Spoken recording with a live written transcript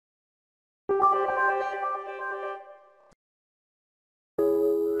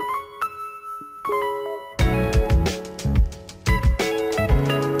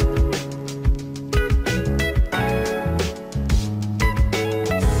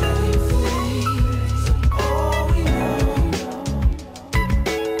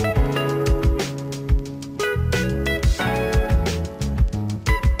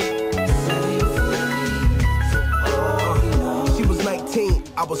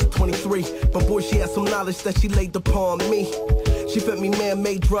was 23, but boy, she had some knowledge that she laid upon me. She fed me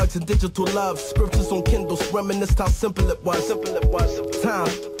man-made drugs and digital love. Scriptures on Kindles, reminisced how simple it was. Time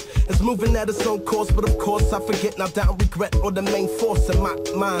is moving at its own course, but of course I forget, now down regret or the main force in my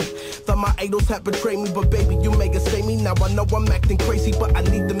mind. Thought my idols had betrayed me, but baby, you may say me. Now I know I'm acting crazy, but I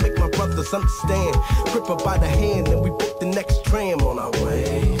need to make my brothers understand. Grip her by the hand and we book the next tram on our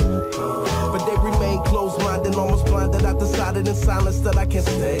way. But they remain closed-minded, almost blinded. I decided in silence that I can't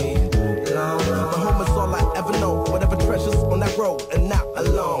stay long. But home is all I ever know. Whatever treasures on that road, and not a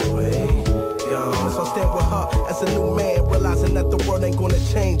long way. So I stand with her as a new man, realizing that the world ain't gonna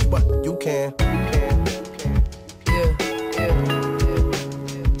change, but you can. Yeah.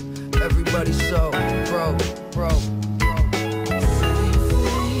 Everybody so broke.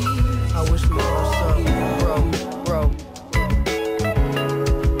 I wish we were so broke.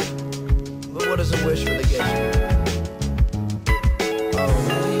 But what does a wish really get you?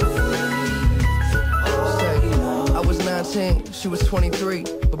 I was 19, she was 23.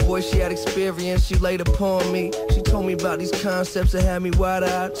 But boy, she had experience, she laid upon me. She told me about these concepts that had me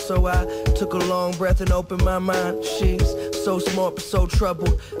wide-eyed. So I took a long breath and opened my mind. She's so smart but so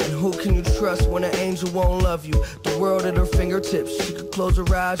troubled. And who can you trust when an angel won't love you? The world at her fingertips. She could close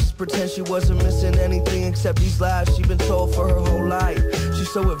her eyes, just pretend she wasn't missing anything except these lies she'd been told for her whole life.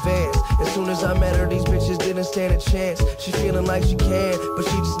 She's so advanced. As soon as I met her, these bitches didn't stand a chance. She feeling like she can, but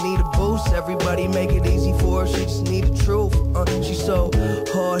she just need a boost. Everybody make it easy for her, she just need the truth. She's so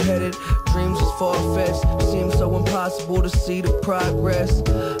hard-headed, dreams is far-fetched. Seems so impossible to see the progress.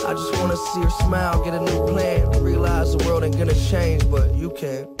 I just wanna see her smile, get a new plan. Realize the world ain't gonna change, but you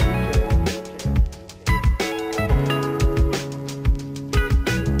can.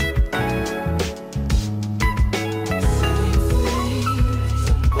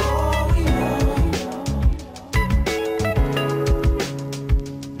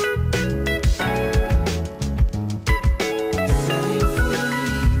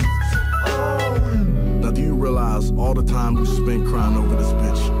 All the time you spent crying over this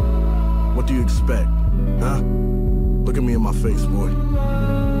bitch. What do you expect, huh? Look at me in my face, boy.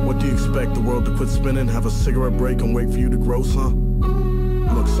 What do you expect, the world to quit spinning, have a cigarette break and wait for you to grow, son?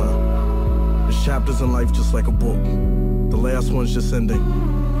 Look, son, there's chapters in life just like a book. The last one's just ending,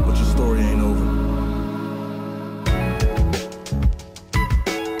 but your story ain't over.